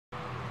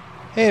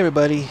Hey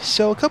everybody,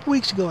 so a couple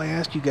weeks ago I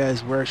asked you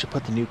guys where I should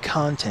put the new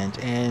content,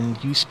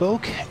 and you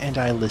spoke and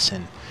I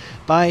listened.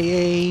 By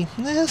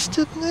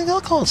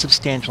I'll call it a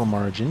substantial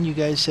margin, you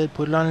guys said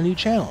put it on a new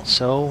channel,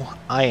 so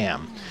I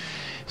am.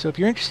 So if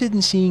you're interested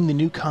in seeing the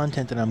new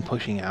content that I'm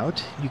pushing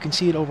out, you can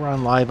see it over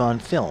on Live on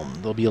Film.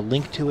 There'll be a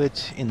link to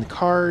it in the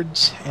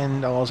cards,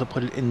 and I'll also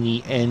put it in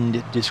the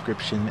end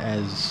description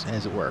as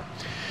it were.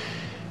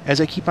 As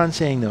I keep on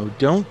saying though,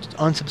 don't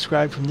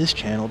unsubscribe from this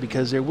channel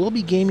because there will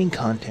be gaming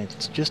content.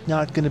 It's just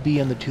not going to be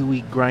on the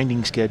 2-week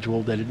grinding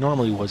schedule that it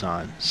normally was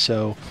on.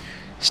 So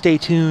stay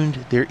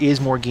tuned, there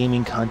is more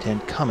gaming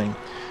content coming.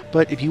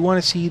 But if you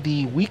want to see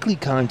the weekly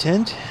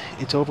content,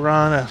 it's over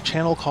on a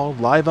channel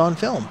called Live on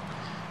Film.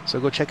 So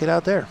go check it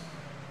out there.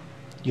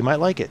 You might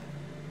like it.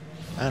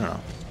 I don't know.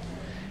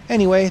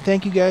 Anyway,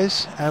 thank you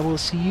guys. I will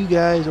see you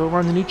guys over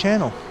on the new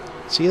channel.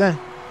 See you then.